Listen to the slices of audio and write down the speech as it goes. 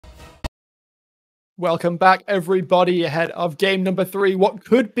Welcome back, everybody, ahead of game number 3. What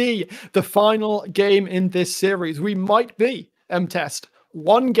could be the final game in this series? We might be, M-Test,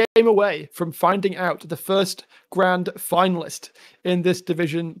 one game away from finding out the first grand finalist in this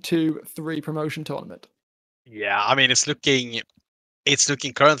Division 2-3 promotion tournament. Yeah, I mean, it's looking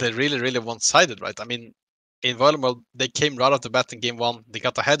currently really one-sided, right? I mean, Invulnerable, they came right off the bat in game 1. They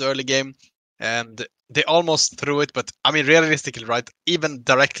got ahead early game, and they almost threw it. But I mean, realistically, right? Even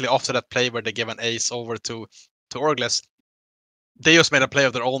directly after that play where they gave an ace over to Orgles, they just made a play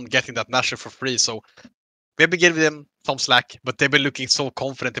of their own, getting that Nasher for free. So we have been giving them some slack, but they've been looking so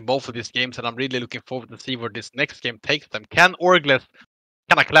confident in both of these games, and I'm really looking forward to see where this next game takes them. Can Orgles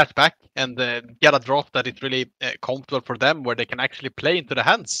kind of clash back and get a draft that is really comfortable for them, where they can actually play into the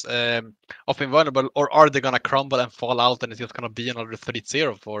hands of Invulnerable, or are they going to crumble and fall out and it's just going to be another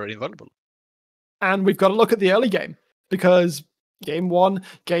 3-0 for Invulnerable? And we've got to look at the early game, because game 1,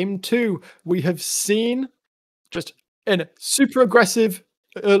 game 2, we have seen just a super aggressive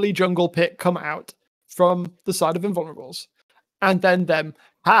early jungle pick come out from the side of Invulnerables, and then them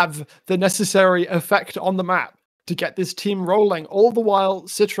have the necessary effect on the map to get this team rolling. All the while,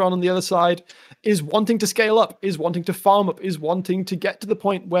 Citron on the other side is wanting to scale up, is wanting to farm up, is wanting to get to the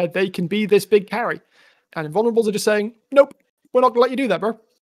point where they can be this big carry. And Invulnerables are just saying, nope, we're not going to let you do that, bro.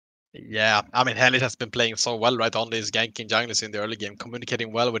 Yeah, I mean, Hellish has been playing so well, right, on these ganking junglers in the early game,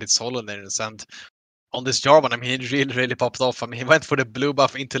 communicating well with its solo laners, and on this Jarvan, I mean, he really popped off. I mean, he went for the blue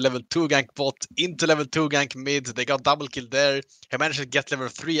buff into level 2 gank bot, into level 2 gank mid. They got double kill there. He managed to get level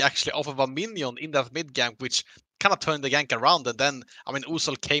 3 actually off of a minion in that mid gank, which kind of turned the gank around. And then, I mean,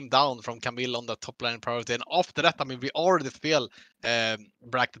 Usul came down from Camille on the top line priority. And after that, I mean, we already feel,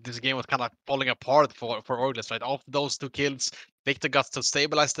 Brack, that this game was kind of falling apart for Orgles, right? After those 2 kills, Victor got to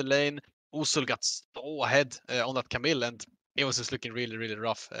stabilize the lane. Usul got so ahead on that Camille, and it was just looking really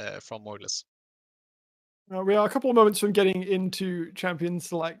rough from Orgles. We are a couple of moments from getting into Champion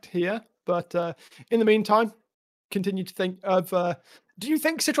Select here, but in the meantime, continue to think of, do you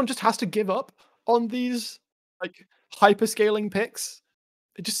think Citron just has to give up on these like hyperscaling picks?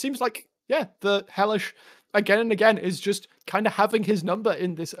 It just seems like, yeah, the Hellish again and again is just kind of having his number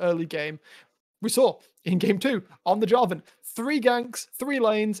in this early game. We saw in game 2 on the Jarvan, 3 ganks, 3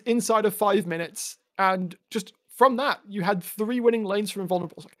 lanes inside of 5 minutes, and just from that, you had 3 winning lanes from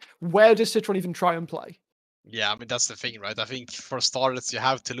Invulnerables. Like, where does Citron even try and play? Yeah, I mean, that's the thing, right? I think for starters, you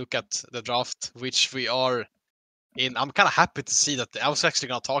have to look at the draft, which we are in. I'm kind of happy to see that. I was actually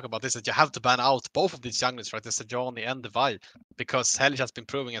going to talk about this, that you have to ban out both of these junglers, right? The Sejani and the Vi, because Hellish has been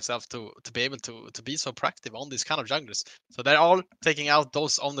proving himself to be able to be so proactive on these kind of junglers. So they're all taking out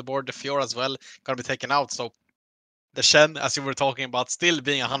those on the board. The Fiora as well, going to be taken out. So the Shen, as you were talking about, still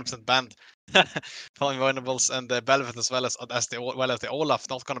being 100% banned from Invulnerables, and the Belvet as well as the Olaf,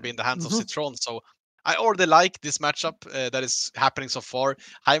 not going to be in the hands of Citron. So I already like this matchup that is happening so far.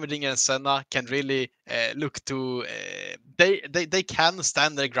 Heimerdinger and Senna can really look to they can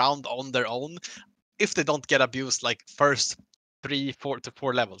stand their ground on their own if they don't get abused like first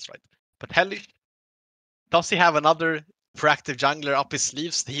 4 levels, right? But Hellish, does he have another proactive jungler up his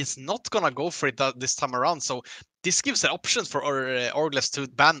sleeves? He's not gonna go for it this time around. So this gives an option for Orgles to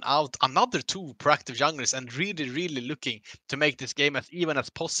ban out another 2 proactive junglers and really looking to make this game as even as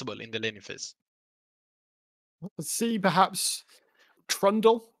possible in the laning phase. Let's see, perhaps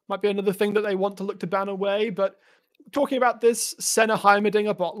Trundle might be another thing that they want to look to ban away, but talking about this Senna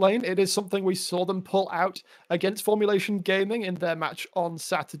Heimerdinger bot lane, it is something we saw them pull out against Formulation Gaming in their match on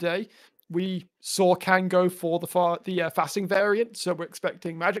Saturday. We saw Kang go for the fasting variant, so we're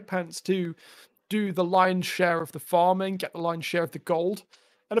expecting Magic Pants to do the lion's share of the farming, get the lion's share of the gold.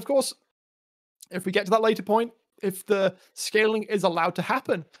 And of course, if we get to that later point, if the scaling is allowed to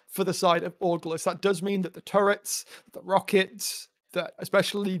happen for the side of Orgles, that does mean that the turrets, the rockets, that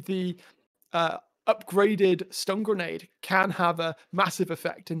especially the upgraded stun grenade can have a massive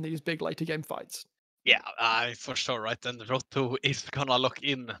effect in these big later game fights. Yeah, for sure, right? And Roto is gonna lock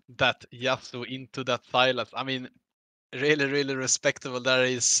in that Yasuo into that Silas. I mean, really respectable there.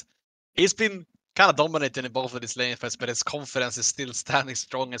 He's been kind of dominating in both of these lane fights, but his confidence is still standing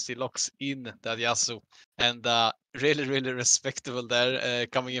strong as he locks in that Yasuo. And really respectable there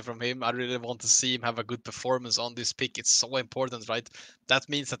coming in from him. I really want to see him have a good performance on this pick. It's so important, right? That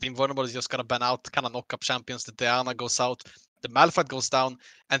means that Invulnerable is just gonna ban out kind of knock up champions. The Diana goes out, the Malphite goes down,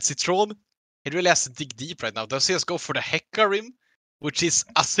 and Citron, he really has to dig deep right now. Does he just go for the Hecarim, which is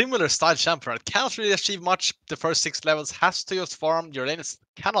a similar style champion? Right? Cannot really achieve much the first 6 levels, has to just farm. Your lanes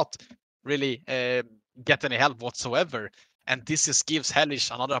cannot really get any help whatsoever. And this just gives Hellish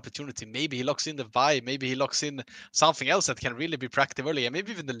another opportunity. Maybe he locks in the Vi, maybe he locks in something else that can really be practical early, and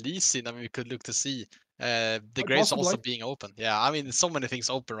maybe even the Lee Sin. I mean, we could look to see the Quite Graves also possibly. being open. Yeah, I mean, so many things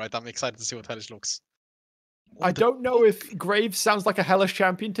open, right? I'm excited to see what Hellish looks. I don't know if Graves sounds like a hellish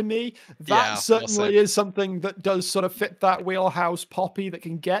champion to me. That Yeah, well certainly said. is something that does sort of fit that wheelhouse. Poppy that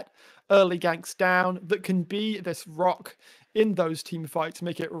can get early ganks down, that can be this rock in those team fights,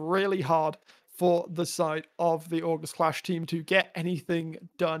 make it really hard for the side of the August Clash team to get anything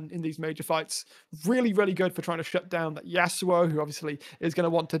done in these major fights. Really, really good for trying to shut down that Yasuo, who obviously is going to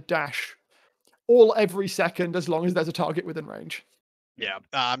want to dash every second as long as there's a target within range. Yeah,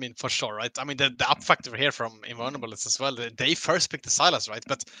 I mean, for sure, right? I mean, the up factor here from Invulnerables as well. They first picked the Sylas, right?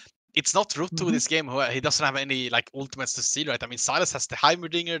 But it's not Rutu this game. He doesn't have any like ultimates to steal, right? I mean, Sylas has the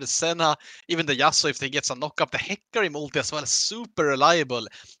Heimerdinger, the Senna, even the Yasuo if they get some knock up. The Hecarim ulti as well, super reliable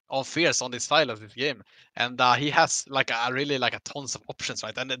on Fierce on this Sylas this game. And he has like a really like a tons of options,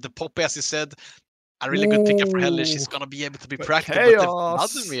 right? And the Poppy, as you said, a really good pickup for Hellish. He's gonna be able to be But practical. But the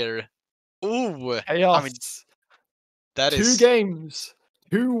chaos. Vladimir, ooh, Chaos. I mean, that 2 is games,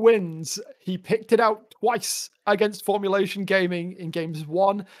 2 wins. He picked it out twice against Formulation Gaming in games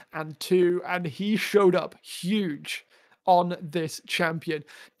 1 and 2, and he showed up huge on this champion.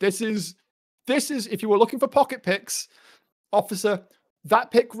 This is if you were looking for pocket picks, officer,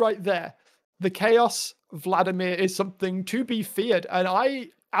 that pick right there, the Chaos Vladimir is something to be feared, and I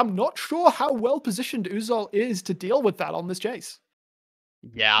am not sure how well positioned Uzol is to deal with that on this chase.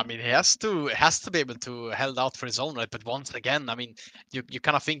 Yeah, I mean, he has to be able to held out for his own, right? But once again, I mean, you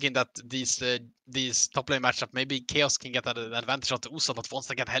kind of thinking that these top lane matchup, maybe Chaos can get an advantage of the Uso, but once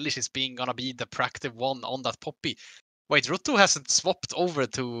again, Hellish is gonna be the proactive one on that Poppy. Wait, Rutu hasn't swapped over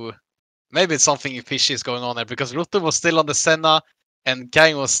to, maybe it's something fishy is going on there, because Rutu was still on the Senna and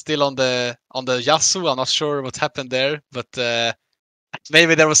Kang was still on the Yasuo. I'm not sure what happened there, but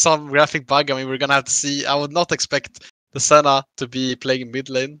maybe there was some graphic bug. I mean, we're gonna have to see. I would not expect the Senna to be playing mid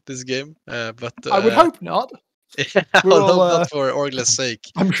lane this game, but I would hope not. yeah, I would hope not for Orgla's sake.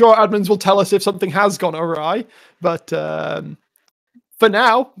 I'm sure admins will tell us if something has gone awry, but for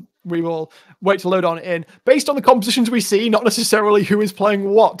now, we will wait to load on in. Based on the compositions we see, not necessarily who is playing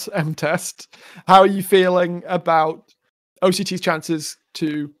what, M-Test, how are you feeling about OCT's chances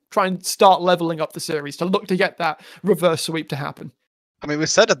to try and start leveling up the series, to look to get that reverse sweep to happen? I mean, we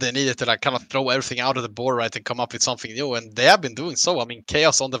said that they needed to like kind of throw everything out of the board, right, and come up with something new, and they have been doing so. I mean,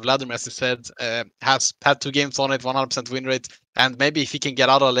 Chaos on the Vladimir, as you said, has had 2 games on it, 100% win rate, and maybe if he can get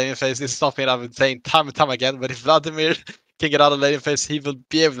out of lane phase, this is something I've been saying time and time again, but if Vladimir can get out of lane phase, he will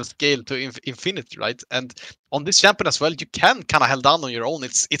be able to scale to infinity, right? And on this champion as well, you can kind of hold down on your own.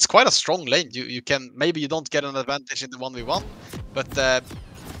 It's quite a strong lane. You can, maybe you don't get an advantage in the 1v1, but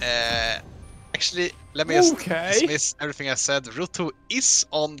actually, let me just dismiss everything I said. Rutu is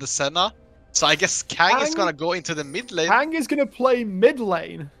on the Senna, so I guess Kang is gonna go into the mid lane. Kang is gonna play mid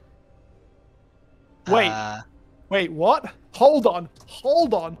lane. Wait, what? Hold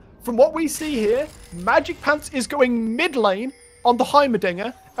on. From what we see here, Magic Pants is going mid lane on the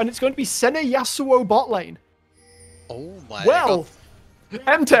Heimerdinger, and it's going to be Senna Yasuo bot lane. Oh my god.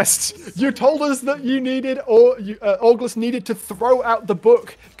 M-Test, you told us that you needed, or August needed to throw out the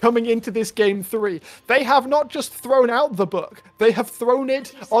book coming into this game 3. They have not just thrown out the book, they have thrown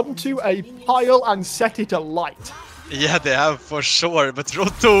it onto a pile and set it alight. Yeah, they have for sure, but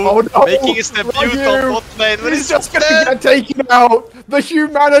Rutu making his debut on bot lane. He's just gonna get taken out. The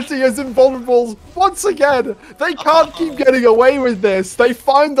humanity is invulnerable once again. They can't keep getting away with this. They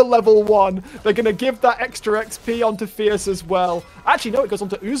find the level 1. They're gonna give that extra XP onto Fierce as well. Actually, no, it goes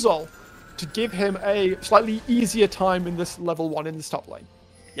onto Uzol to give him a slightly easier time in this level 1 in this top lane.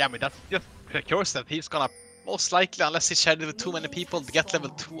 Yeah, I mean, that's just secures that he's gonna most likely, unless he shared it with too many people, to get level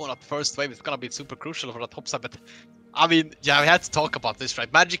 2 on that first wave. It's gonna be super crucial for the top side, but I mean, yeah, we had to talk about this, right?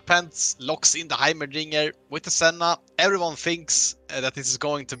 Magic Pants locks in the Heimerdinger with the Senna. Everyone thinks that this is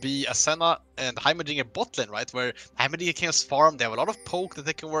going to be a Senna and Heimerdinger bot lane, right? Where Heimerdinger can just farm, they have a lot of poke that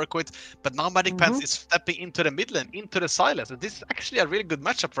they can work with, but now Magic Pants is stepping into the mid lane, into the Sylas, and this is actually a really good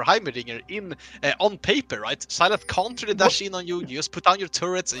matchup for Heimerdinger in on paper, right? Sylas can't really dash in on you, you just put down your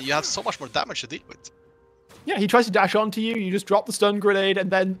turrets, and you have so much more damage to deal with. Yeah, he tries to dash onto you, you just drop the stun grenade,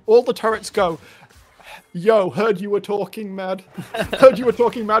 and then all the turrets go, yo, heard you were talking mad. Heard you were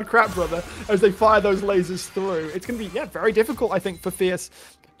talking mad crap, brother, as they fire those lasers through. It's going to be, very difficult, I think, for Fierce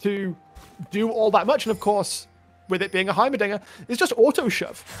to do all that much. And of course, with it being a Heimerdinger, it's just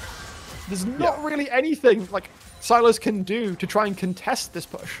auto-shove. There's not really anything like Sylas can do to try and contest this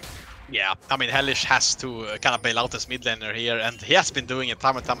push. Yeah, I mean, Hellish has to kind of bail out as mid laner here, and he has been doing it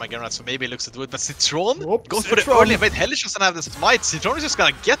time and time again, right? So maybe he looks to do it. But Citron goes for the early invade. Hellish doesn't have the smite. Citron is just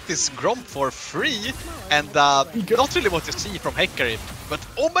gonna get this Gromp for free, and not really what you see from Hecarim. But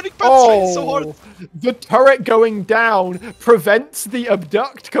oh, Manic Pants so hard. The turret going down prevents the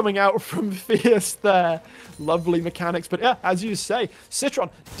abduct coming out from Fierce there. Lovely mechanics. But yeah, as you say, Citron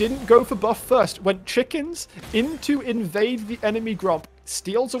didn't go for buff first. Went chickens in to invade the enemy Gromp.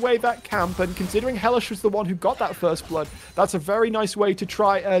 Steals away that camp, and considering Hellish was the one who got that first blood, that's a very nice way to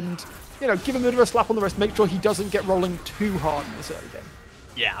try and, you know, give him a bit of a slap on the wrist, make sure he doesn't get rolling too hard in this early game.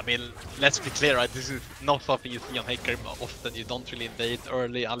 Yeah, I mean, let's be clear, right? This is not something you see on Hecarim often. You don't really invade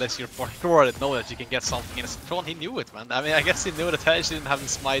early unless you're for sure know that you can get something in a Citron. He knew it, man. I mean, I guess he knew that Hellish didn't have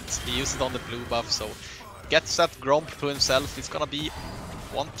his smite. He used it on the blue buff, so gets that Gromp to himself. It's gonna be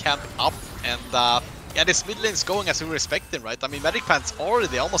one camp up, and yeah, this mid lane's going as we were expecting, right? I mean, Magic Pants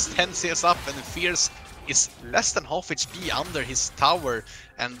already almost 10 CS up, and Fierce is less than half HP under his tower.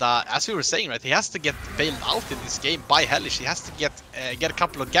 And as we were saying, right, he has to get bailed out in this game by Hellish. He has to get a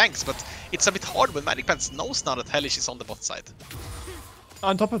couple of ganks, but it's a bit hard when Magic Pants knows now that Hellish is on the bot side.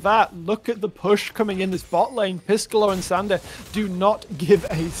 On top of that, look at the push coming in this bot lane. Piscolo and Sander do not give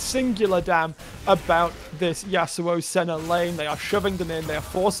a singular damn about this Yasuo Senna lane. They are shoving them in. They are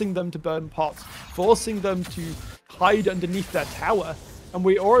forcing them to burn pots, forcing them to hide underneath their tower. And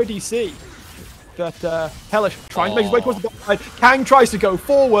we already see that Hellish trying to make his way towards the bot side. Kang tries to go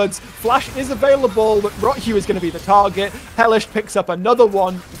forwards. Flash is available, but Rothu is going to be the target. Hellish picks up another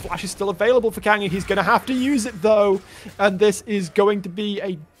one. Flash is still available for Kang. He's going to have to use it, though. And this is going to be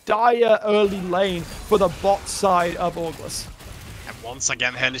a dire early lane for the bot side of August. And once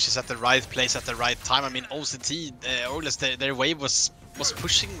again, Hellish is at the right place at the right time. I mean, OCT, August, their wave was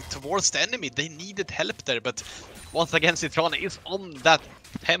pushing towards the enemy. They needed help there, but once again, Citron is on that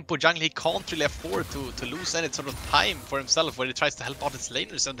tempo jungle. He can't really afford to lose any sort of time for himself where he tries to help out his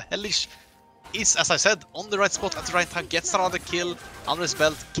laners. And Hellish is, as I said, on the right spot at the right time, gets another kill under his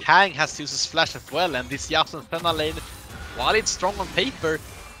belt. Kang has to use his flash as well, and this Yasuo Senna lane, while it's strong on paper,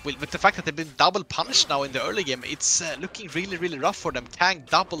 with the fact that they've been double punished now in the early game, it's looking really, really rough for them. Kang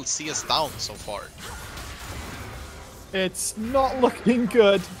double CS down so far. It's not looking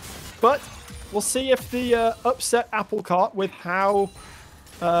good, but we'll see if the upset apple cart with how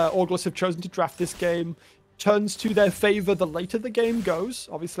August have chosen to draft this game turns to their favor the later the game goes.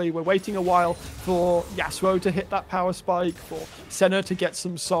 Obviously, we're waiting a while for Yasuo to hit that power spike, for Senna to get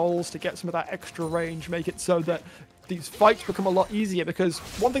some souls, to get some of that extra range, make it so that these fights become a lot easier. Because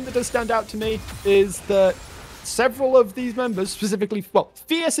one thing that does stand out to me is that several of these members, specifically, well,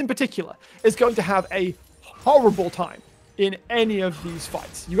 Fierce in particular, is going to have a horrible time in any of these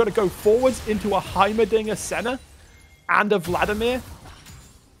fights. You got to go forwards into a Heimerdinger Senna and a Vladimir.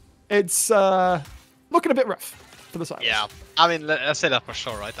 It's looking a bit rough for the side. Yeah, I mean, let's say that for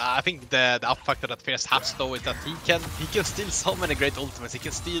sure, right? I think the up factor that Fierce has though is that he can steal so many great ultimates. He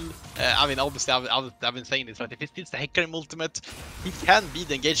can steal. I mean, obviously, I've been saying this, right? If he steals the Hecarim ultimate, he can be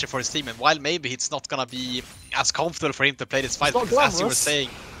the engager for his team. And while maybe it's not gonna be as comfortable for him to play this fight, because as you were saying,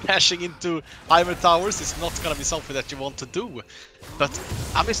 crashing into Heimer towers is not gonna be something that you want to do. But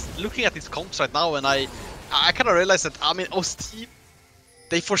I'm just looking at these comps right now, and I kind of realized that, I mean, OCT,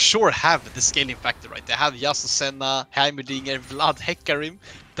 they for sure have the scaling factor, right? They have Yasuo Senna, Heimerdinger, Vlad, Hecarim.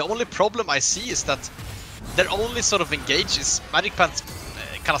 The only problem I see is that their only sort of engage is Magic Pants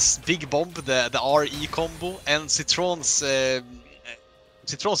kind of big bomb, the RE combo, and Citron's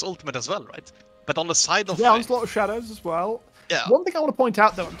ultimate as well, right? But on the side of... Yeah, Onslaught of Shadows as well. Yeah. One thing I want to point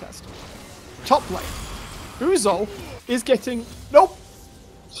out though on test. Top lane. Uzol is getting... Nope!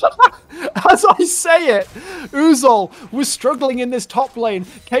 As I say it, Uzol was struggling in this top lane.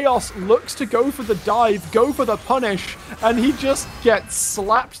 Chaos looks to go for the dive, go for the punish, and he just gets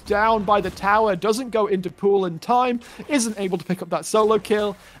slapped down by the tower, doesn't go into pool in time, isn't able to pick up that solo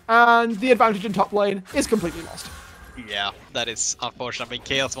kill, and the advantage in top lane is completely lost. Yeah, that is unfortunate. I mean,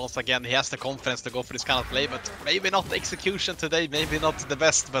 Chaos, once again, he has the confidence to go for this kind of play, but maybe not the execution today, maybe not the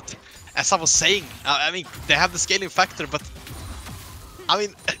best. But as I was saying, I mean, they have the scaling factor, but I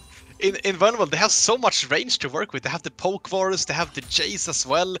mean, in Invulnerable, they have so much range to work with. They have the poke wars, they have the Jace as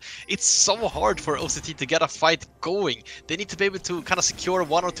well. It's so hard for OCT to get a fight going. They need to be able to kind of secure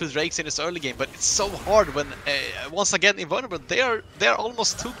 1 or 2 drakes in this early game, but it's so hard when, once again, Invulnerable, they are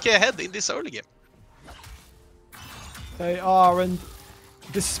almost 2k ahead in this early game. They are, and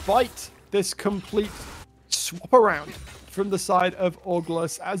despite this complete swap around from the side of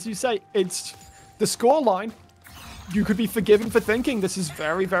August, as you say, it's the scoreline you could be forgiven for thinking this is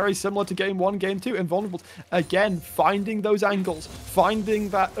very, very similar to game 1, game 2. Invulnerables, again, finding those angles, finding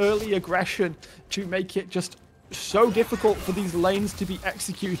that early aggression to make it just so difficult for these lanes to be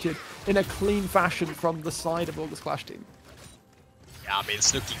executed in a clean fashion from the side of August Clash team. Yeah, I mean,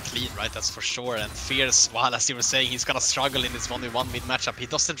 it's looking clean, right? That's for sure. And Fierce, well, as you were saying, he's gonna struggle in this 1v1 mid matchup. He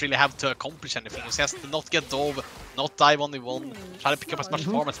doesn't really have to accomplish anything. He just has to not get dove, not die 1v1, try to pick up as much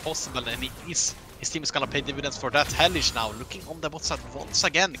farm as possible, and his team is gonna pay dividends for that. Hellish now looking on the bot side once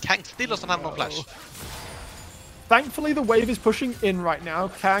again. Kang still doesn't have no flash. Thankfully, the wave is pushing in right now.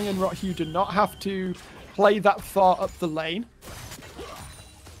 Kang and Rothu do not have to play that far up the lane.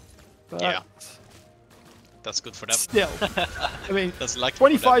 But yeah. That's good for them. Still, I mean,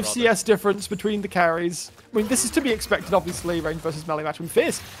 25 CS difference between the carries. I mean, this is to be expected, obviously, range versus melee match. And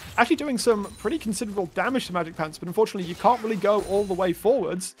Fierce actually doing some pretty considerable damage to Magic Pants, but unfortunately, you can't really go all the way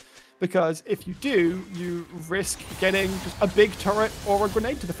forwards, because if you do, you risk getting just a big turret or a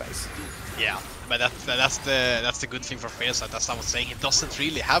grenade to the face. Yeah, but that's the good thing for Fierce. That's what I was saying. He doesn't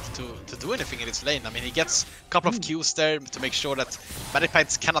really have to do anything in his lane. I mean, he gets a couple of Qs there to make sure that Magic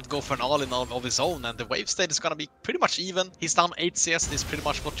Pants cannot go for an all-in of his own, and the wave state is gonna be pretty much even. He's down 8 CS. This is pretty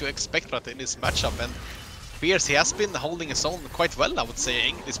much what you expect right in this matchup, and Fierce, he has been holding his own quite well, I would say,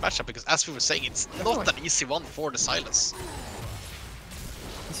 in this matchup, because as we were saying, it's not an easy one for the Silas.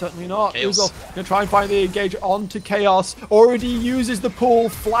 Certainly not. Uzul gonna try and find the engage onto Chaos. Already uses the pool.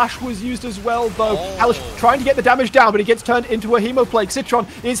 Flash was used as well, though. Hellish trying to get the damage down, but he gets turned into a Hemoplague. Citron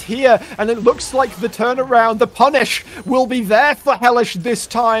is here, and it looks like the turnaround, the punish, will be there for Hellish this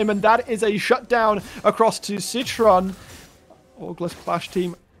time, and that is a shutdown across to Citron. August Clash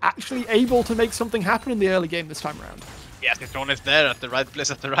team actually able to make something happen in the early game this time around. Yeah, Citron is there at the right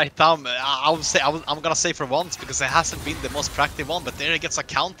place at the right time. I'm gonna say for once, because it hasn't been the most practical one, but there he gets a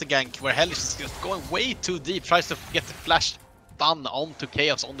counter gank where Hellish is just going way too deep, tries to get the flash done onto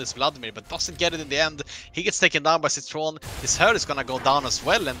Chaos on this Vladimir, but doesn't get it in the end. He gets taken down by Citron. His Herald is gonna go down as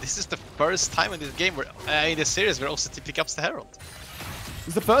well, and this is the first time in this game where in this series where OCT picks up the Herald.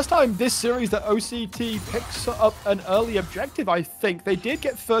 It's the first time this series that OCT picks up an early objective, I think. They did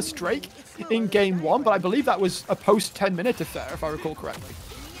get first Drake in game 1, but I believe that was a post 10-minute affair, if I recall correctly.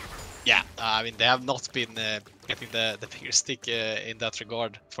 Yeah, I mean, they have not been getting the finger stick in that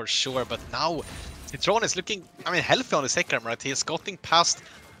regard, for sure. But now, Citron is looking, I mean, healthy on his Hecarim, right? He is getting past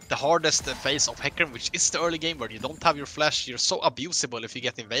the hardest phase of Hecarim, which is the early game where you don't have your flash. You're so abusable if you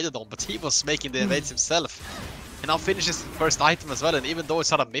get invaded on, but he was making the invades himself. And now finishes the first item as well, and even though it's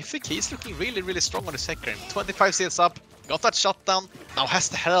not a mythic, he's looking really, really strong on his Hecarim. 25 CS up, got that shutdown, now has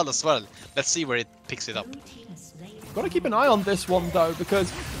the Herald as well. Let's see where it picks it up. Got to keep an eye on this one, though, because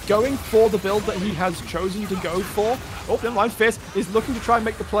going for the build that he has chosen to go for, never mind, Fierce is looking to try and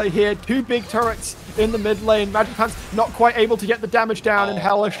make the play here. 2 big turrets in the mid lane. Magic Pants not quite able to get the damage down, and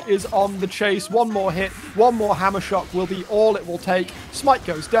Hellish is on the chase. One more hit, one more hammer shock will be all it will take. Smite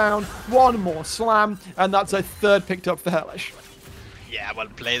goes down, one more slam, and that's a third picked up for Hellish. Yeah, well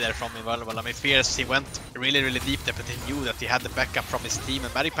played there from Invulnerable. I mean, Fierce, he went really, really deep there, but he knew that he had the backup from his team,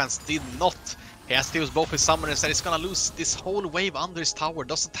 and Magic Pants did not. He has to use both his summoners, and he's gonna lose this whole wave under his tower.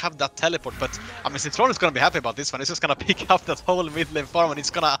 Doesn't have that teleport, but I mean, Citron is gonna be happy about this one. He's just gonna pick up that whole mid lane farm, and he's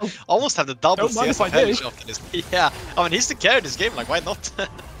gonna almost have the double CS of Hellish after this. Yeah, I mean, he's the carry this game, like, why not?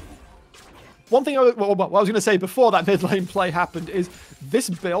 One thing what I was going to say before that mid lane play happened is this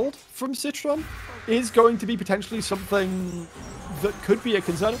build from Citron is going to be potentially something that could be a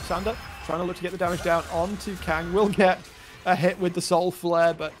concern. Sander trying to look to get the damage down onto Kang. Will get a hit with the Soul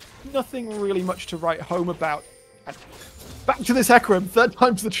Flare, but nothing really much to write home about. And back to this Hecarim, third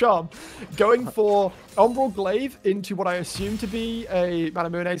time's the charm. Going for Umbral Glaive into what I assume to be a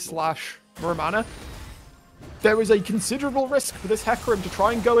Manamune / Muramana. There is a considerable risk for this Hecarim to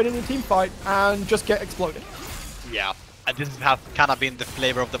try and go in a team fight and just get exploded. Yeah, and this has kind of been the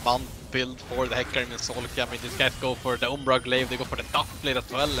flavor of the month build for the Hecarim and Solka. I mean, these guys go for the Umbra Glaive, they go for the Dusk Blade as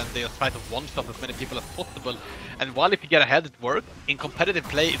well, and they try to one-shot as many people as possible. And while if you get ahead, it works. In competitive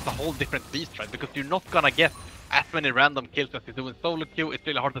play, it's a whole different beast, right? Because you're not gonna get as many random kills as you do in solo queue. It's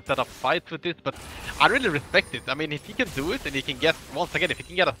really hard to set up fights with this, but I really respect it. I mean, if he can do it, and he can get, once again, if he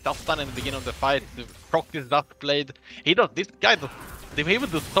can get a stuff done in the beginning of the fight, to proc this Dusk Blade, this guy does, he will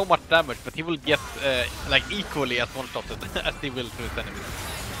do so much damage, but he will get like equally as one-shotted as he will to his enemies.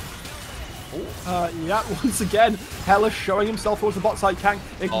 Yeah, once again, Hellish showing himself towards the bot side. Kang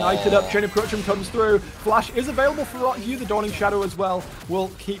ignited up, Chain of Corruption comes through. Flash is available for Rothu, the Dawning Shadow as well.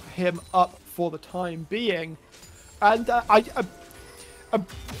 Will keep him up for the time being. And a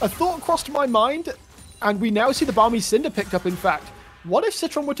thought crossed my mind, and we now see the Balmy Cinder picked up, in fact. What if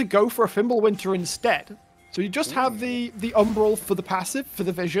Citron were to go for a Fimbulwinter instead? So you just have the umbral for the passive, for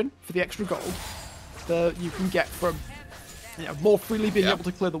the vision, for the extra gold that you can get from more freely being able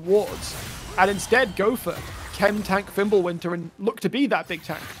to clear the wards, and instead go for Chem Tank Fimbulwinter and look to be that big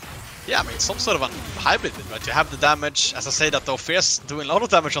tank. Yeah, I mean, some sort of a hybrid, right? You have the damage, as I say, that the Fierce doing a lot of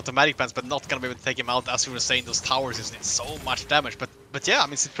damage on the Magic Bands, but not gonna be able to take him out. As we were saying, those towers is so much damage. But yeah, I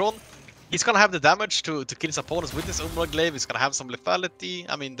mean, Citron, he's gonna have the damage to kill his opponents with his Umbral Glaive. He's gonna have some lethality.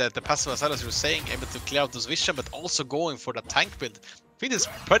 I mean, the passive as well, as you were saying, able to clear out those vision, but also going for the tank build. I think it's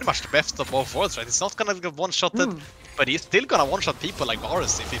pretty much the best of both worlds, right? He's not gonna get one-shotted, but he's still gonna one-shot people like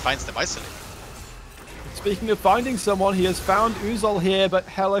Varus if he finds them isolated. Speaking of finding someone, he has found Uzol here, but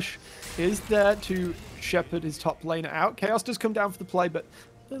Hellish is there to shepherd his top laner out. Chaos does come down for the play, but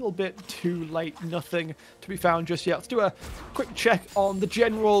a little bit too late. Nothing to be found just yet. Let's do a quick check on the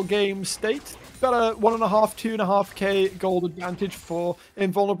general game state. About a 1.5, 2.5k gold advantage for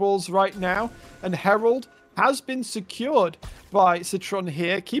Invulnerables right now. And Herald has been secured by Citron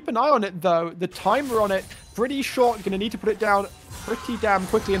here. Keep an eye on it, though. The timer on it, pretty short. Going to need to put it down pretty damn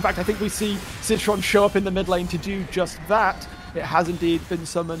quickly. In fact, I think we see Citron show up in the mid lane to do just that. It has indeed been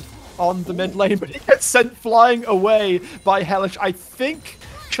summoned on the mid lane, but he gets sent flying away by Hellish. I think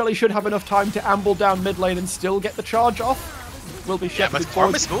Shelly should have enough time to amble down mid lane and still get the charge off. Will be shepherded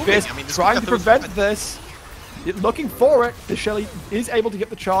towards Fierce, trying to prevent this. Looking for it. The Shelly is able to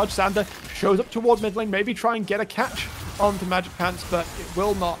get the charge. Sander shows up toward mid lane, maybe try and get a catch onto Magic Pants, but it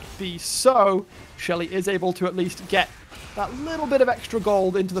will not be so. Shelly is able to at least get that little bit of extra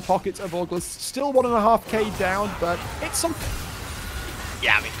gold into the pockets of August. Still 1.5k down, but it's something.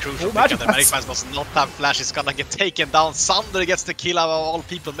 Yeah, I mean, crucial because the Magic Pants does not have flash. He's gonna get taken down. Sander gets the kill out of all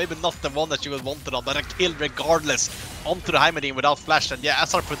people. Maybe not the one that you would want it on, but a kill regardless onto the Heimerdinger without flash. And yeah,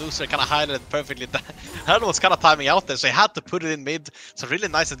 as our producer kind of highlighted perfectly, Herald was kind of timing out there, so he had to put it in mid. So really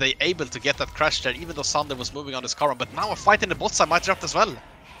nice that they able to get that crash there, even though Sander was moving on his car. But now a fight in the bot side might drop as well.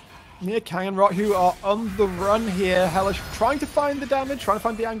 Yeah, Kang and Rot, who are on the run here. Hellish trying to find the damage, trying to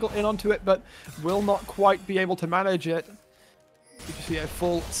find the angle in onto it, but will not quite be able to manage it. You just see a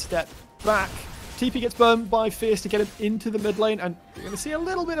full step back. TP gets burned by Fierce to get him into the mid lane, and you're going to see a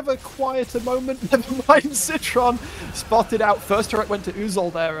little bit of a quieter moment. Never mind, Citron spotted out. First turret went to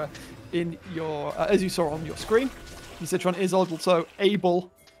Uzol there in your, as you saw on your screen. And Citron is also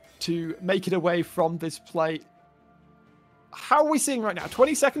able to make it away from this play. How are we seeing right now?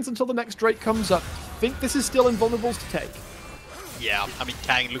 20 seconds until the next Drake comes up. Think this is still Invulnerables to take? Yeah, I mean,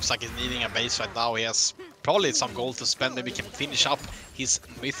 Kang looks like he's needing a base right now. He has probably some gold to spend. Maybe he can finish up his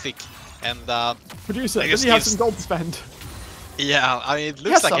mythic. And Producer, does he have some gold to spend? Yeah, I mean, it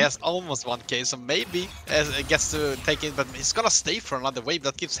looks like he has almost 1k, so maybe he gets to take it, but he's gonna stay for another wave.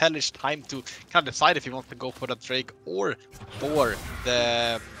 That gives Hellish time to kind of decide if he wants to go for the Drake or for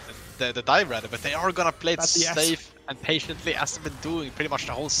the dive rather. But they are gonna play it safe and patiently, as they've been doing pretty much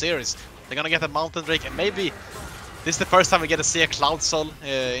the whole series. They're gonna get a Mountain Drake, and maybe this is the first time we get to see a Cloud Soul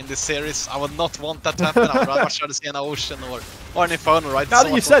in this series. I would not want that to happen. I would much rather see an Ocean or an Inferno, right? Now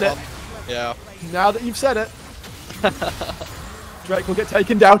that you said it. Yeah. Now that you've said it. Drake will get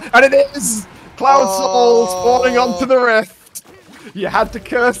taken down, and it is! Cloud Soul spawning onto the Rift. You had to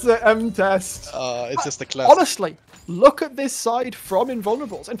curse the M-test. It's just a class. Honestly, look at this side from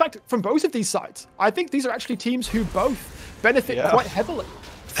Invulnerables. In fact, from both of these sides. I think these are actually teams who both benefit quite heavily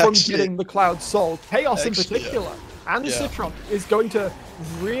from getting the Cloud Soul. Chaos in particular, and Citron is going to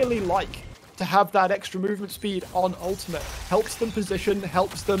really like to have that extra movement speed on ultimate. Helps them position,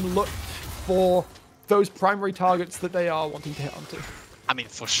 helps them look for those primary targets that they are wanting to hit onto. I mean,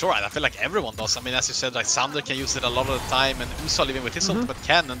 for sure, I feel like everyone does. I mean, as you said, like Sander can use it a lot of the time, and Uzol even with his ultimate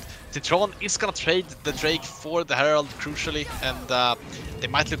can, and Citron is gonna trade the Drake for the Herald, crucially, and they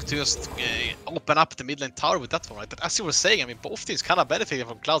might look to just open up the mid lane tower with that one, right? But as you were saying, I mean, both teams kind of benefiting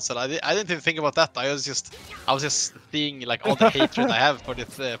from Cloud Soul. I didn't even think about that. I was just seeing like all the hatred I have for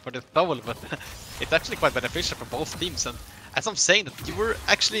this double, but it's actually quite beneficial for both teams. And as I'm saying, that you were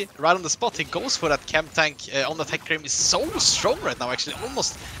actually right on the spot. He goes for that Chem Tank on the tech cream. Is so strong right now, actually.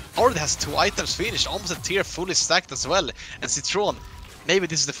 Almost already has 2 items finished. Almost a tier fully stacked as well. And Citron, maybe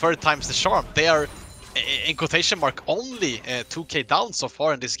this is the 3rd time's the charm. They are, in quotation mark, only 2k down so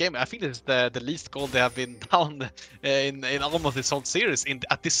far in this game. I think this is the least gold they have been down in almost this whole series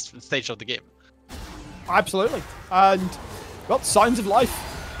at this stage of the game. Absolutely. And, well, signs of life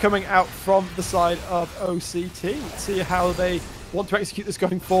coming out from the side of OCT. Let's see how they want to execute this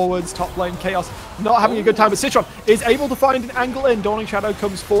going forwards. Top lane, Chaos not having a good time, but Citron is able to find an angle in. Dawning Shadow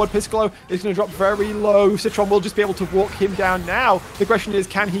comes forward. Piscolo is going to drop very low. Citron will just be able to walk him down now. The question is,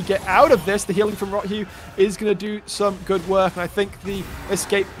 can he get out of this? The healing from Rothyu is going to do some good work, and I think the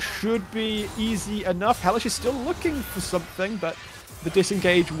escape should be easy enough. Hellish is still looking for something, but the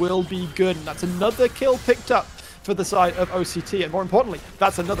disengage will be good, and that's another kill picked up for the side of OCT, and more importantly,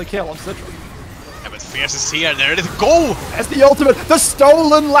 that's another kill on Citron. Yeah, but Fierce is here. They're ready to go. There's the ultimate. The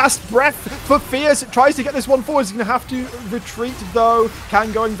stolen last breath for Fierce. Tries to get this one forward. He's going to have to retreat, though.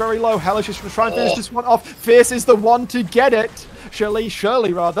 Can going very low. Hellish is going to try and finish this one off. Fierce is the one to get it.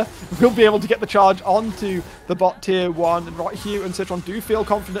 Shirley rather, will be able to get the charge onto the bot tier 1. And Rothyu and Citron do feel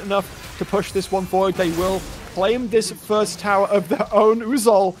confident enough to push this one forward. They will claim this first tower of their own.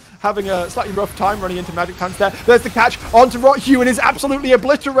 Uzol having a slightly rough time running into Magic Pants there. There's the catch onto Rothyu and is absolutely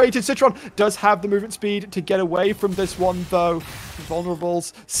obliterated. Citron does have the movement speed to get away from this one, though.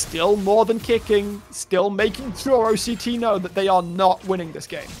 Invulnerables still more than kicking, still making sure OCT know that they are not winning this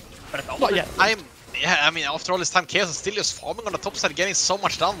game. Not yet. Yeah, I mean, after all this time, Chaos is still just farming on the top side, getting so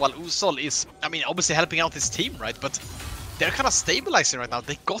much down, while Uzol is, I mean, obviously helping out his team, right? But they're kind of stabilizing right now.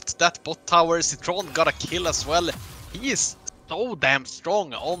 They got that bot tower. Citron got a kill as well. He is so damn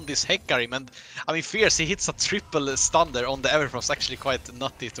strong on this Hecarim, and I mean, Fierce, he hits a triple stun there on the Everfrost. Actually quite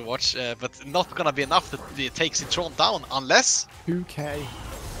nutty to watch, but not gonna be enough to take Citron down, unless 2k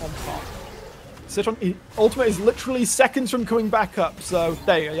on top. Citron ultimate is literally seconds from coming back up, so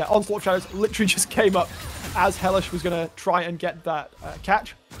there you go. Yeah, Onslaught Shadows literally just came up as Hellish was going to try and get that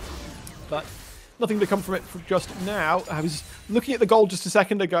catch, but nothing to come from it for just now. I was looking at the gold just a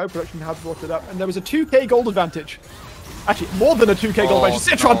second ago. Production had brought it up, and there was a 2k gold advantage. Actually, more than a 2k gold advantage.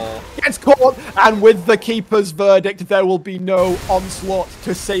 Citron gets caught, and with the Keeper's verdict, there will be no Onslaught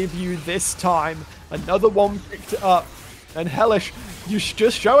to save you this time. Another one picked up, and Hellish, you're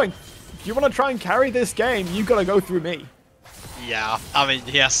just showing. If you want to try and carry this game, you got to go through me. Yeah, I mean,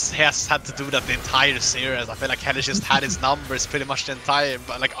 he has had to do that the entire series. I feel like Hellish just had his numbers pretty much the entire,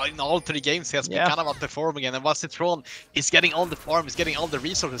 but like in all 3 games, he has been kind of outperforming. And while Citron is getting all the farm, he's getting all the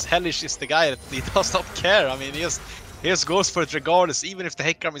resources, Hellish is the guy that he does not care. I mean, he just goes for it regardless, even if the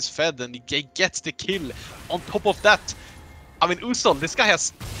Hecarim is fed, and he gets the kill. On top of that, I mean, Uzol, this guy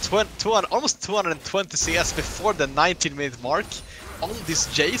has almost 220 CS before the 19-minute mark. On this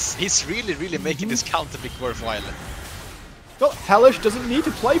Jace, he's really making this counter pick worthwhile. Well, Hellish doesn't need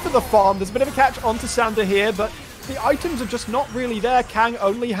to play for the farm. There's a bit of a catch onto Sander here, but the items are just not really there. Kang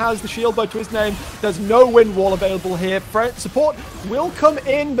only has the shield bow to his name. There's no wind wall available here. Support will come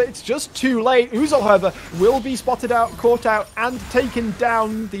in, but it's just too late. Uzol, however, will be spotted out, caught out, and taken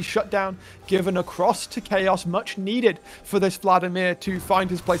down. The shutdown given across to Chaos, much needed for this Vladimir to find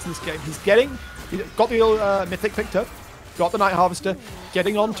his place in this game. He's got the Mythic picked up, got the Night Harvester,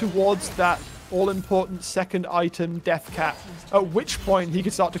 getting on towards that all-important second item, Death Cat, at which point he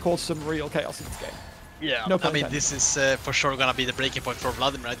could start to cause some real chaos in this game. Yeah, no I mean, this is for sure gonna be the breaking point for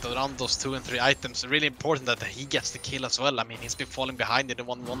Vladimir, right? Around those 2 and 3 items. Really important that he gets the kill as well. I mean, he's been falling behind in the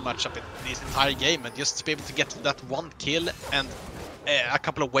 1-1 matchup in this entire game, and just to be able to get that one kill and a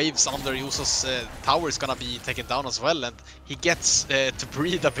couple of waves under Yuzo's tower is gonna be taken down as well, and he gets to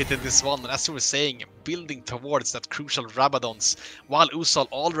breathe a bit in this one. And as you were saying, building towards that crucial Rabadons, while Uzol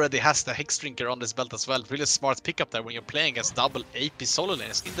already has the Hex Drinker on this belt as well. Really smart pickup there when you're playing as double AP solo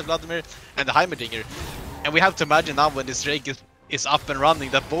lanes in the Vladimir and the Heimerdinger. And we have to imagine now when this Drake is up and running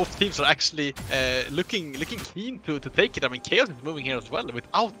that both teams are actually looking keen to take it. I mean, Chaos is moving here as well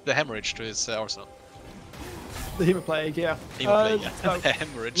without the hemorrhage to his arsenal. The Hemoplague, yeah.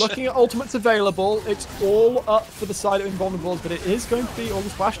 Hemorrhage. Looking at ultimates available, it's all up for the side of Invulnerables, but it is going to be all the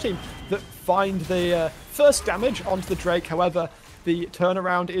Splash team that find the first damage onto the Drake. However, the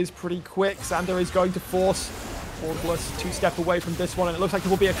turnaround is pretty quick. Sander is going to force Orgless to step away from this one, and it looks like it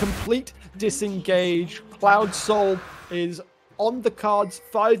will be a complete disengage. Cloud Soul is on the cards,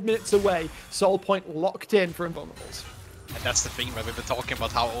 5 minutes away. Soul Point locked in for Invulnerables. And that's the thing, right? We've been talking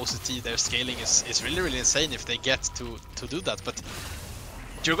about how OCT, their scaling is really insane if they get to do that. But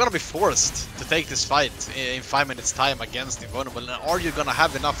you're gonna be forced to take this fight in 5 minutes time against Invulnerable. And are you gonna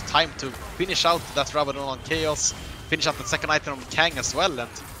have enough time to finish out that Rabadon on Chaos, finish out the second item on Kang as well? And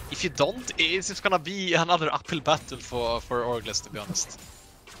if you don't, it's just gonna be another uphill battle for Orgless, to be honest.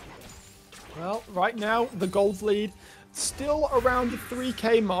 Well, right now, the gold lead still around the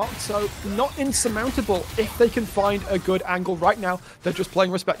 3k mark, so not insurmountable if they can find a good angle. Right now, they're just playing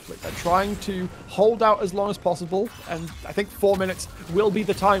respectfully. They're trying to hold out as long as possible, and I think 4 minutes will be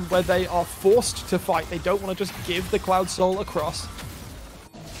the time where they are forced to fight. They don't want to just give the Cloud Soul across.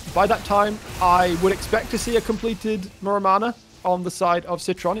 By that time, I would expect to see a completed Muramana, on the side of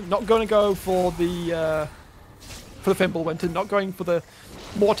Citron. Not going to go for the Fimbulwinter, not going for the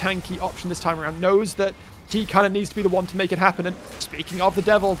more tanky option this time around. Knows that he kind of needs to be the one to make it happen. And speaking of the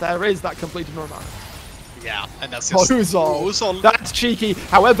devil, there is that completed Norman. Yeah, and that's just Uzol. That's cheeky.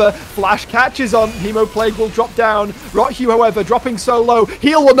 However, Flash catches on. Hemoplague will drop down. Rothu, however, dropping so low.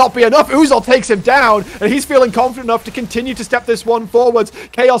 Heal will not be enough. Uzol takes him down, and he's feeling confident enough to continue to step this one forwards.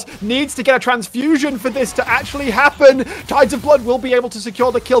 Chaos needs to get a transfusion for this to actually happen. Tides of Blood will be able to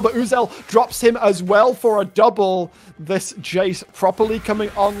secure the kill, but Uzol drops him as well for a double. This Jace properly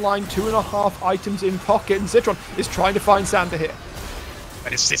coming online. 2.5 items in pocket, and Citron is trying to find Sander here.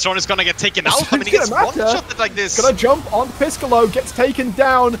 And if Citron is gonna get taken out, I mean, he gets one-shotted like this. Gonna jump on Piscolo, gets taken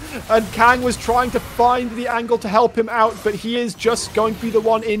down, and Kang was trying to find the angle to help him out, but he is just going to be the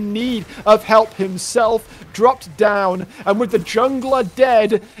one in need of help himself. Dropped down, and with the jungler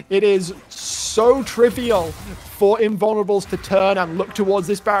dead, it is so trivial for Invulnerables to turn and look towards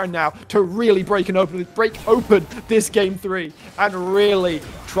this Baron now to really break open this game 3 and really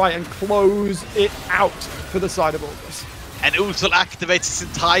try and close it out for the side of August. And Uzol activates his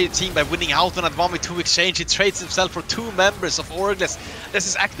entire team by winning out on that 1v2 exchange. He trades himself for 2 members of Orgles. This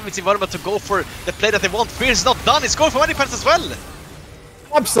is activating Verma to go for the play that they want. Fierce is not done. He's going for many pens as well.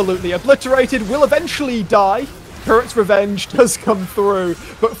 Absolutely. Obliterated will eventually die. Turret's revenge does come through,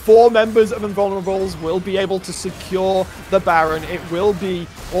 but 4 members of Invulnerables will be able to secure the Baron. It will be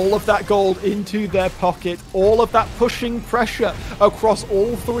all of that gold into their pocket, all of that pushing pressure across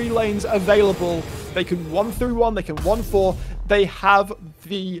all 3 lanes available. They can 1-through-1, they can 1-4. They have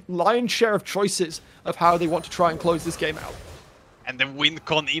the lion's share of choices of how they want to try and close this game out. And the win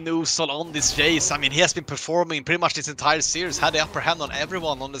con in Uzol on this Jace. I mean, he has been performing pretty much this entire series, had the upper hand on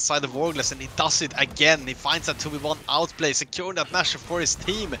everyone on the side of Orgles, and he does it again. He finds that 2v1 outplay, securing that match for his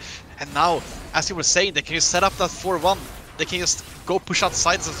team. And now, as you were saying, they can just set up that 4-1. They can just go push out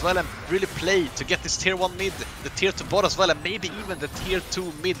sides as well and really play to get this tier 1 mid, the tier 2 bot as well, and maybe even the tier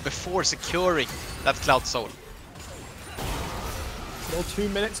 2 mid before securing that Cloud Soul. Still 2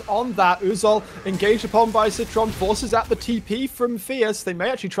 minutes on that. Uzol engaged upon by Citron, forces out the TP from Fierce. They may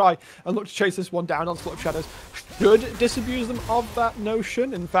actually try and look to chase this one down on Slot of Shadows. Should disabuse them of that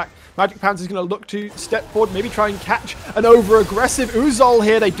notion. In fact, Magic Pants is going to look to step forward, maybe try and catch an over-aggressive Uzol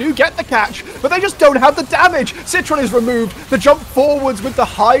here. They do get the catch, but they just don't have the damage. Citron is removed. The jump forwards with the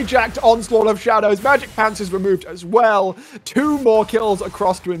hijacked onslaught of Shadows. Magic Pants is removed as well. 2 more kills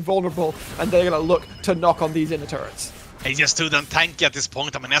across to Invulnerable, and they're going to look to knock on these inner turrets. He's just too damn tanky at this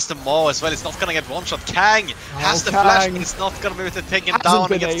point. I mean, has the Maw as well. It's not gonna get one-shot. Kang has the flash, but it's not gonna be able to take him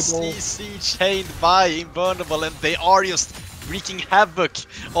down. He gets CC chained by Invulnerable, and they are just wreaking havoc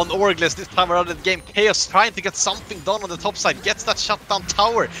on Orgles this time around in the game. Chaos trying to get something done on the top side. Gets that shutdown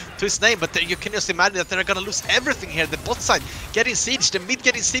tower to his name, but you can just imagine that they're gonna lose everything here. The bot side getting siege, the mid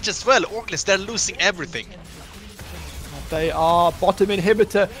getting siege as well. Orgles, they're losing everything. They are. Bottom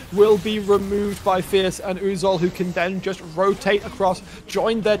inhibitor will be removed by Fierce and Uzol, who can then just rotate across,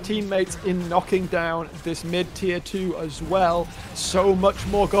 join their teammates in knocking down this mid tier 2 as well. So much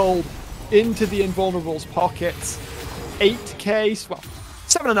more gold into the Invulnerables' pockets. 8k, well,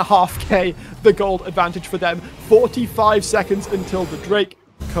 7.5k, the gold advantage for them. 45 seconds until the Drake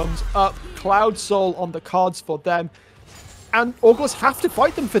comes up. Cloud Soul on the cards for them. And Orgles have to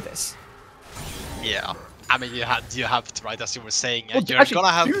fight them for this. Yeah. I mean, you have to, right? As you were saying, well, you're gonna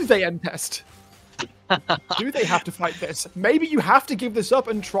have. Do they end test? Do they have to fight this? Maybe you have to give this up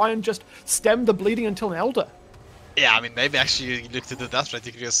and try and just stem the bleeding until an Elder. Yeah, I mean, maybe actually you look to do that, right?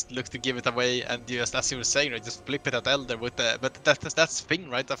 You could just look to give it away and just, as you were saying, right, just flip it at Elder with the. But that's the thing,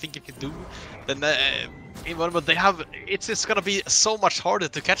 right? I think if you do, then but they have. It's just gonna be so much harder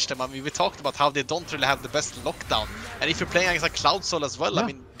to catch them. I mean, we talked about how they don't really have the best lockdown, and if you're playing against like Cloud Soul as well, yeah. I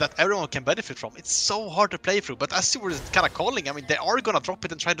mean, that everyone can benefit from. It's so hard to play through. But as you were kind of calling, I mean, they are gonna drop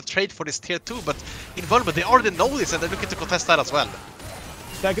it and try to trade for this tier 2. But Invulnerable, they already know this, and they're looking to contest that as well.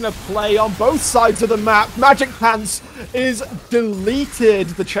 They're going to play on both sides of the map. Magic Pants is deleted.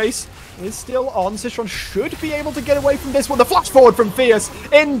 The chase is still on. Citron should be able to get away from this one. The flash forward from Fierce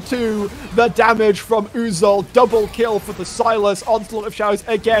into the damage from Uzol. Double kill for the Silas. Onslaught of Shadows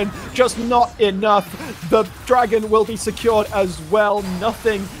again, just not enough. The dragon will be secured as well.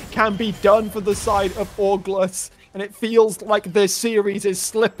 Nothing can be done for the side of Orgles, and it feels like this series is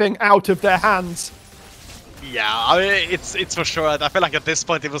slipping out of their hands. Yeah, I mean, it's for sure. I feel like at this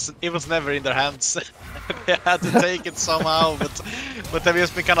point it was never in their hands. They had to take it somehow, but they've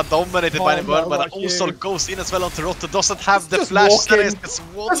just been kind of dominated by the bird. But also goes in as well onto Roto. Doesn't have the flash. There's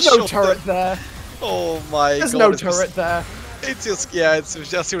no turret there. Oh my god. There's no turret there. It's just, yeah, it's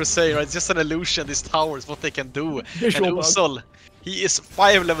just you were saying, right? It's just an illusion, these towers, what they can do. Visual and bug. Uzol, he is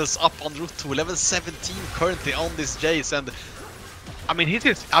 5 levels up on Route 2, level 17 currently on this Jace, and I mean, I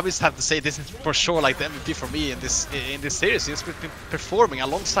just have to say, this is for sure like the MVP for me in this series. He's been performing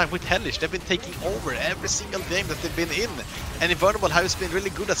alongside with Hellish. They've been taking over every single game that they've been in, and Invulnerable has been really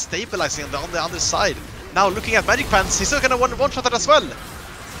good at stabilizing on the other side. Now looking at Magic Pants, he's still gonna one-shot that as well.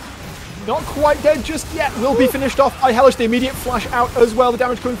 Not quite dead just yet. Will be finished off by Hellish. The immediate flash out as well. The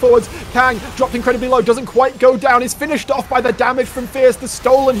damage coming forwards. Kang dropped incredibly low. Doesn't quite go down. Is finished off by the damage from Fierce. The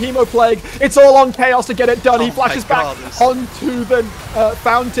stolen Hemo Plague. It's all on Chaos to get it done. He flashes back onto the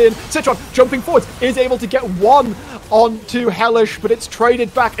fountain. Citron jumping forwards. Is able to get one onto Hellish, but it's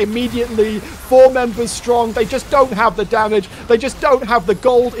traded back immediately. 4 members strong. They just don't have the damage. They just don't have the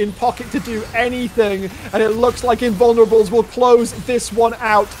gold in pocket to do anything. And it looks like Invulnerables will close this one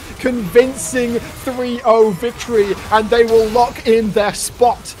out. Convincing 3-0 victory, and they will lock in their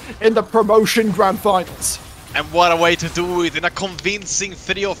spot in the promotion grand finals. And what a way to do it in a convincing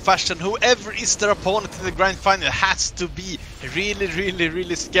 3-0 fashion. Whoever is their opponent in the grand final has to be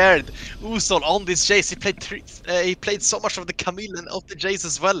really scared. Uzol on this Jace, he played so much of the Camille and of the Jace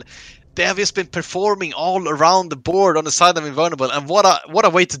as well. They have just been performing all around the board on the side of Invulnerable, and what a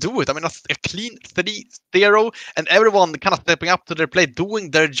way to do it. I mean, a clean 3-0, and everyone kind of stepping up to their plate,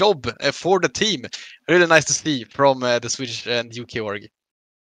 doing their job for the team. Really nice to see from the Swedish and UK org.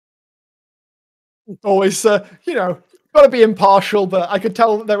 Always, you know, got to be impartial, but I could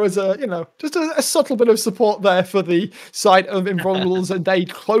tell that there was a, you know, just a subtle bit of support there for the side of Invulnerables, and they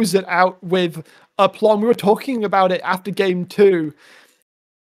close it out with aplomb. We were talking about it after game 2.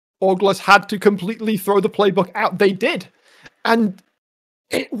 August had to completely throw the playbook out. They did. And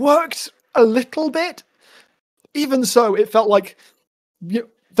it worked a little bit. Even so, it felt like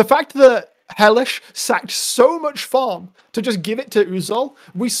the fact that Hellish sacked so much farm to just give it to Uzol,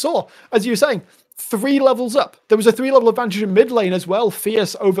 we saw, as you were saying, 3 levels up. There was a 3-level advantage in mid lane as well,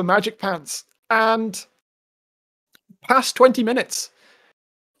 Fierce over Magic Pants. And past 20 minutes,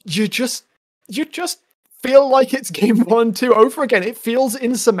 you just feel like it's game 1-2 over again. It feels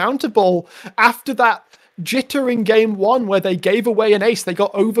insurmountable after that jittering game 1 where they gave away an ace. They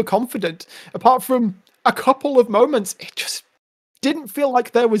got overconfident. Apart from a couple of moments, it just didn't feel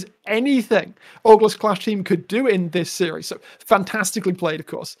like there was anything August Clash team could do in this series. So fantastically played, of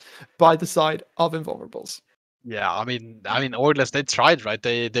course, by the side of Invulnerables. Yeah, I mean, Orgles, they tried, right?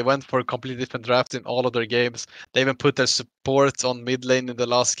 They went for a completely different draft in all of their games. They even put their support on mid lane in the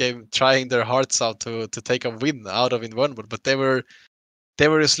last game, trying their hearts out to take a win out of Invulnerable. But they were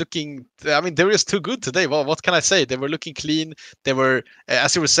just looking. I mean, they were just too good today. Well, what can I say? They were looking clean. They were,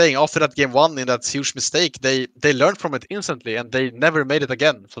 as you were saying, after that game 1 in that huge mistake, they learned from it instantly and they never made it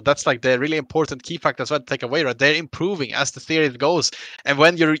again. So that's like the really important key factor as well to take away, right? They're improving as the series goes, and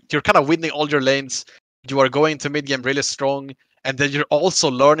when you're kind of winning all your lanes, you are going to mid game really strong, and then you're also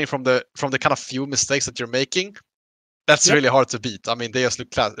learning from the kind of few mistakes that you're making. That's really hard to beat. I mean, they just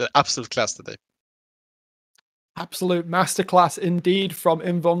look absolute class today. Absolute masterclass indeed from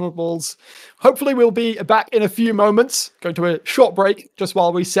Invulnerables. Hopefully we'll be back in a few moments. Going to a short break just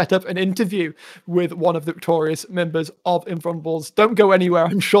while we set up an interview with one of the victorious members of Invulnerables. Don't go anywhere.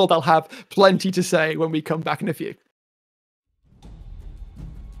 I'm sure they'll have plenty to say when we come back in a few.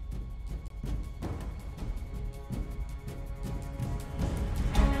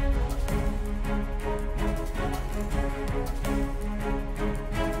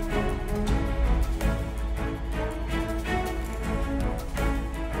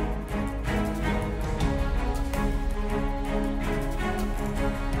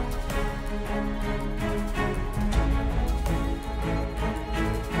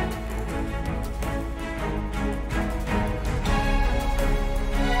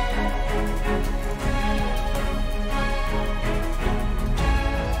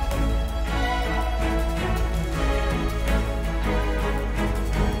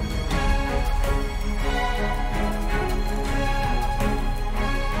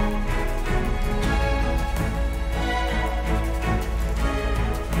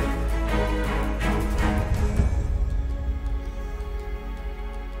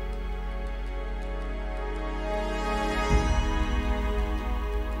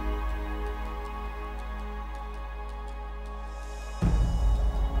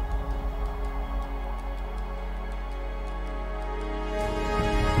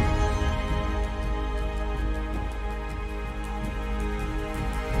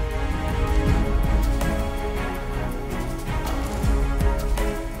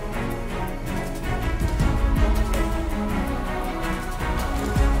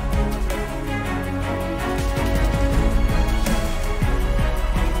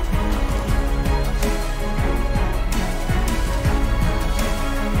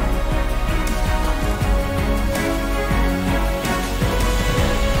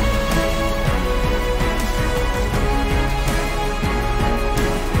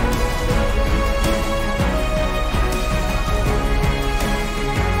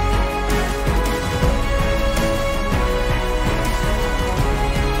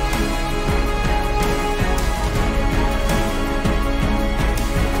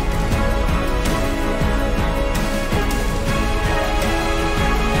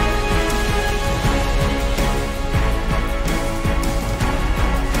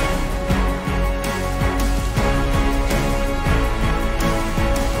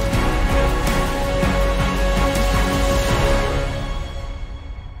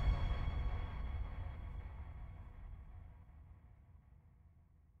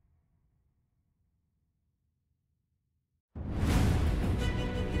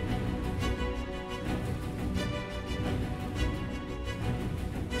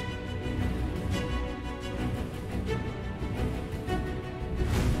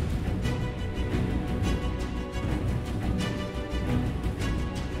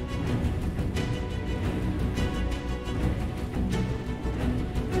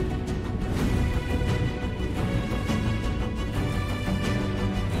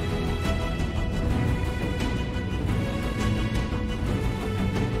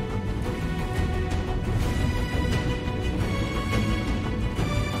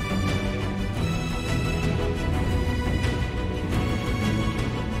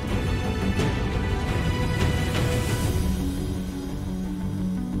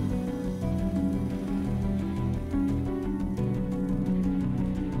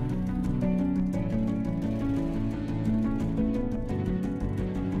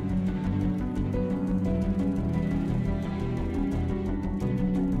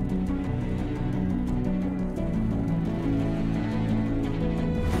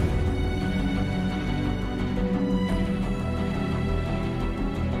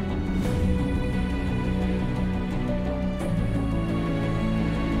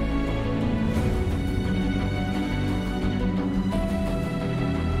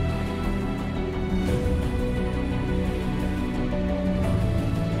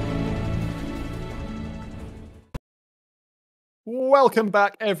 welcome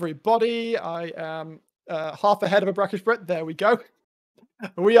back, everybody. I am half ahead of a brackish Brit. There we go.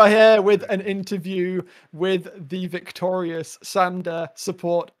 We are here with an interview with the victorious Sander,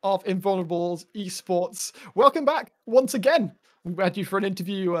 support of Invulnerables Esports. Welcome back once again. We had you for an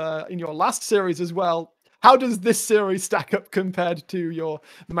interview in your last series as well. How does this series stack up compared to your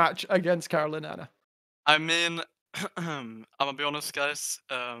match against Carolina? I mean, I'm gonna be honest, guys.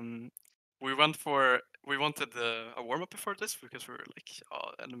 We wanted a warm up before this because we were like,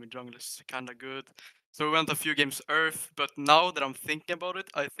 oh, enemy jungle is kind of good. So we went a few games Earth, but now that I'm thinking about it,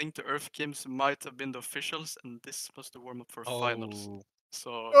 I think the Earth games might have been the officials, and this was the warm up for finals.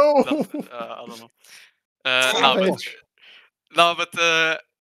 So that's I don't know. Savage.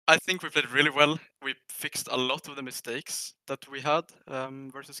 I think we played really well. We fixed a lot of the mistakes that we had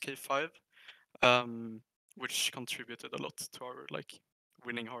versus K5. Which contributed a lot to our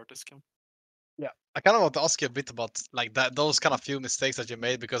winning hard this game. Yeah, I kind of want to ask you a bit about like those kind of few mistakes that you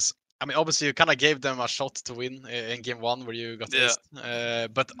made, because I mean, obviously you kind of gave them a shot to win in game one where you got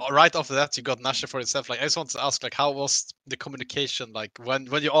aced. But right after that you got Nasher for yourself. Like, I just want to ask, like, how was the communication like when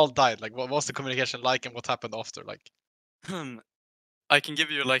you all died? Like, what was the communication like, and what happened after? Like, I can give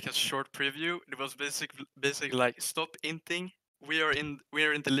you like a short preview. It was basically like, stop inting. We are in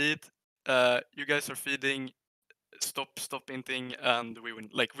the lead. You guys are feeding. Stop inting, and we win.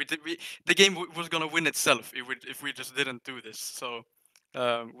 Like the game was gonna win itself if we just didn't do this. So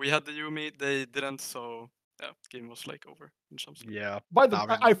we had the Yumi, they didn't. So yeah, game was like over in some sense. yeah.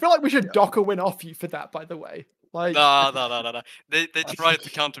 I feel like we should dock a win off you for that. By the way, like nah. They tried to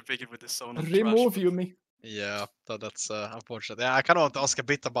counterpick it with this zone. Remove Yumi. Yeah, that's unfortunate. Yeah, I kind of want to ask a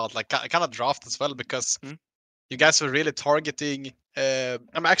bit about like kind of draft as well, because you guys were really targeting.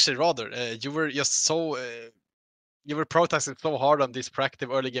 I'm actually rather you were just so. You were protesting so hard on these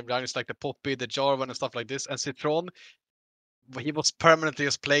proactive early game junglers like the Poppy, the Jarvan, and stuff like this. And Citron, he was permanently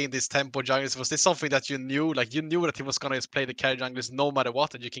just playing these tempo junglers. Was this something that you knew? Like, you knew that he was gonna just play the carry junglers no matter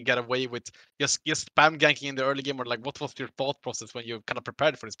what, and you can get away with just spam ganking in the early game, or like, what was your thought process when you kind of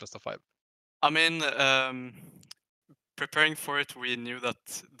prepared for this best of 5? I mean, preparing for it, we knew that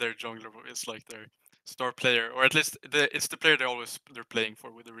their jungler is like their star player, or at least it's the player they're playing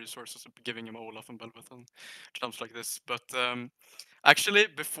for, with the resources of giving him Olaf and Belvet and jumps like this. But actually,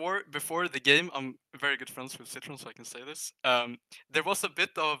 before the game, I'm very good friends with Citron, so I can say this. There was a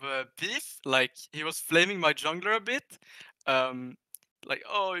bit of beef. Like, he was flaming my jungler a bit. Like,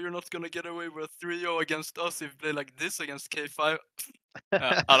 oh, you're not gonna get away with 3-0 against us if you play like this against K5.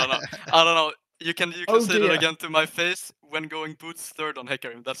 I don't know. You can say that again to my face when going boots third on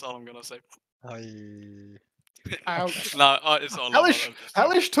Hecarim. That's all I'm gonna say. Ouch. No, it's all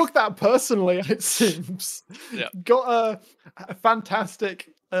Hellish took that personally, it seems. Yeah. Got a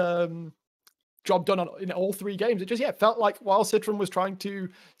fantastic job done in all 3 games. It just felt like while Citron was trying to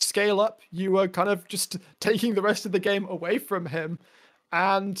scale up, you were kind of just taking the rest of the game away from him.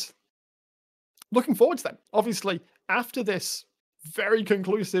 And looking forward to them. Obviously, after this very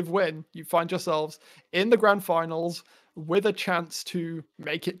conclusive win, you find yourselves in the grand finals with a chance to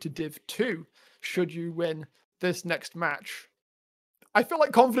make it to Div 2 should you win this next match. I feel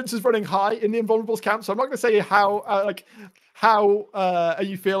like confidence is running high in the Invulnerables camp, so I'm not going to say how are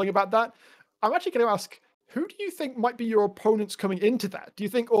you feeling about that. I'm actually going to ask, who do you think might be your opponents coming into that? Do you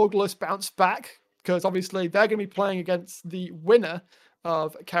think Augulus bounce back? Because obviously they're going to be playing against the winner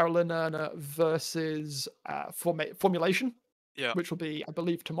of Carolina versus Formulation, which will be, I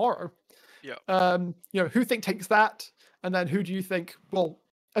believe, tomorrow. Yeah. Who takes that, and then who do you think will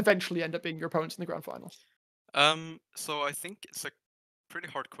eventually end up being your opponents in the grand final? So I think it's a pretty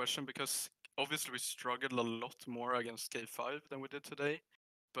hard question, because obviously we struggled a lot more against K5 than we did today.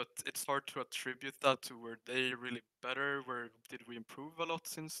 But it's hard to attribute that to were they really better, where did we improve a lot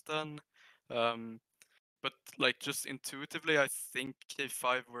since then? But like, just intuitively, I think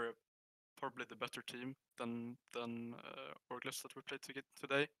K5 were probably the better team than Orgless that we played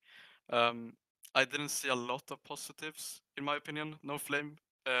today. I didn't see a lot of positives, in my opinion. No flame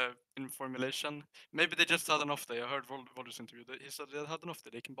in formulation. Maybe they just had an off day. I heard Volder's interview. He said they had an off day.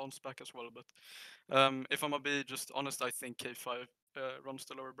 They can bounce back as well. But if I'm gonna be just honest, I think K5 runs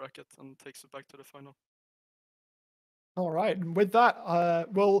the lower bracket and takes it back to the final. All right. And with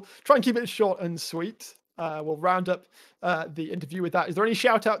that, we'll try and keep it short and sweet. We'll round up the interview with that. Is there any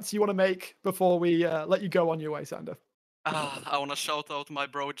shout outs you want to make before we let you go on your way, Sander? I want to shout out my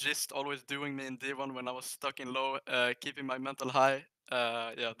bro Gist, always doing me in D1 when I was stuck in low, keeping my mental high.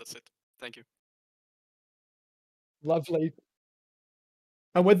 Yeah, that's it. Thank you. Lovely.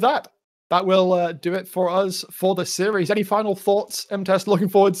 And with that, that will do it for us for the series. Any final thoughts, M-Test? Looking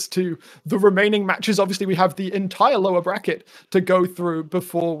forwards to the remaining matches. Obviously, we have the entire lower bracket to go through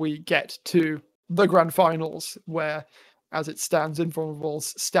before we get to the grand finals, where, as it stands,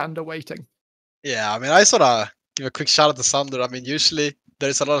 Invulnerables stand awaiting. Yeah, I mean, I sort of give a quick shout out to Sander. I mean, usually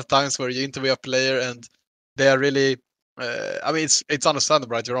there's a lot of times where you interview a player and they are really. I mean, it's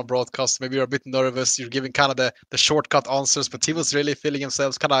understandable, right? You're on broadcast. Maybe you're a bit nervous. You're giving kind of the shortcut answers, but he was really feeling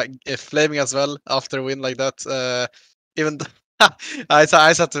himself, kind of flaming as well after a win like that. Even I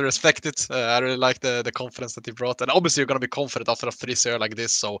just have to respect it. I really like the confidence that he brought, and obviously you're gonna be confident after a 3-0 like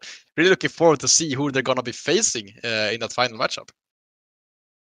this. So really looking forward to see who they're gonna be facing in that final matchup.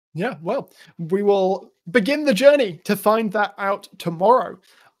 Yeah, well, we will begin the journey to find that out tomorrow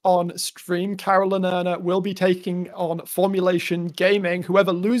on stream. Carol and Erna will be taking on Formulation Gaming.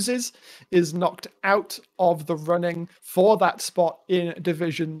 Whoever loses is knocked out of the running for that spot in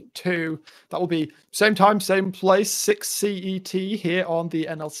Division 2. That will be same time, same place, 6 CET here on the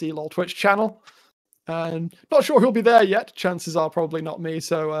NLC LOL Twitch channel. And not sure who'll be there yet. Chances are probably not me.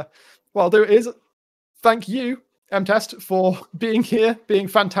 So what I'll do is thank you, M-Test, for being here, being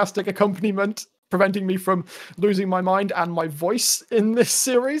fantastic accompaniment, preventing me from losing my mind and my voice in this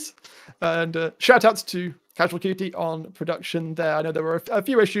series. And shout outs to Casual Cutie on production there. I know there were a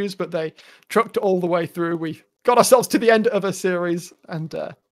few issues, but they trucked all the way through. We got ourselves to the end of a series, and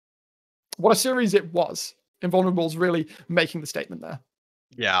what a series it was. Invulnerables really making the statement there.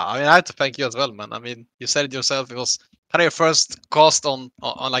 Yeah, I mean, I have to thank you as well, man. I mean, you said it yourself. It was kind of your first cast on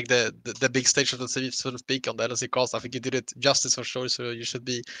like the big stage of the series, so to speak, on the NLC cast. I think you did it justice for sure. So you should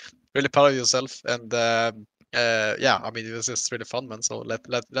be really proud of yourself. And yeah, I mean, it was just really fun, man. So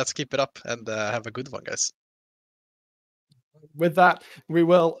let's keep it up and have a good one, guys. With that, we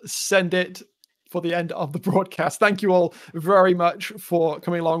will send it for the end of the broadcast. Thank you all very much for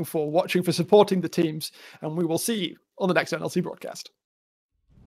coming along, for watching, for supporting the teams, and we will see you on the next NLC broadcast.